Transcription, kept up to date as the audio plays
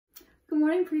Good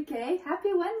morning, Pre-K. Happy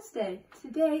Wednesday.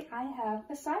 Today I have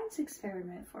a science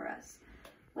experiment for us.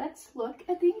 Let's look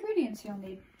at the ingredients you'll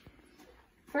need.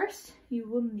 First, you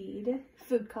will need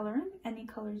food coloring, any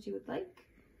colors you would like,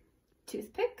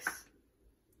 toothpicks,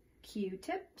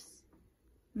 Q-tips,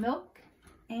 milk,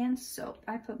 and soap.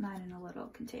 I put mine in a little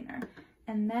container.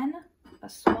 And then a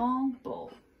small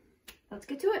bowl. Let's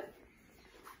get to it.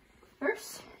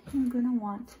 First, you're going to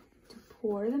want to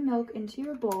pour the milk into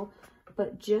your bowl,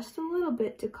 but just a little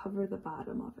bit to cover the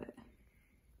bottom of it.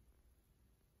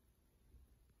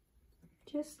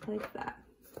 Just like that.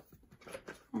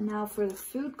 And now for the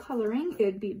food coloring, it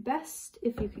would be best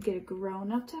if you could get a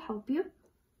grown-up to help you.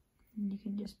 And you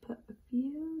can just put a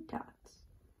few dots.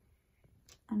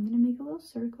 I'm going to make a little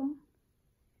circle.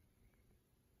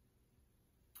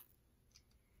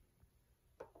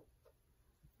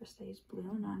 First I use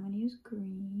blue, now I'm going to use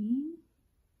green.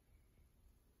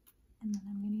 And then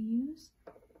I'm going to use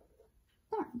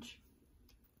orange.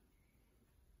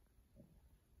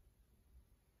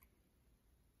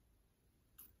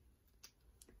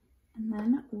 And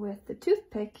then with the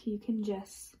toothpick, you can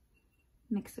just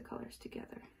mix the colors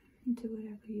together into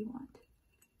whatever you want.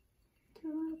 Do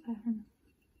a little pattern.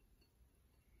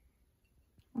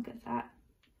 Look at that.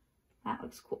 That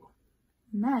looks cool.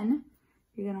 And then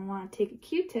you're going to want to take a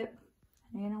Q-tip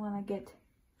and you're going to want to get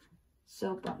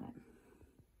soap on it.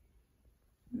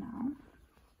 Now,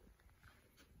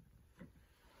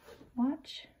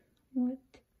 watch what happens.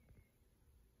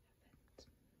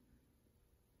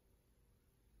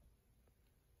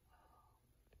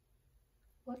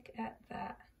 Look at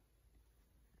that.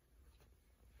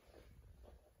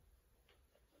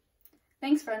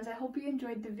 Thanks, friends. I hope you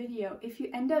enjoyed the video. If you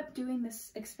end up doing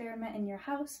this experiment in your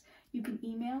house, you can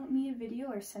email me a video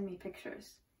or send me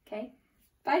pictures. Okay?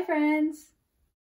 Bye, friends!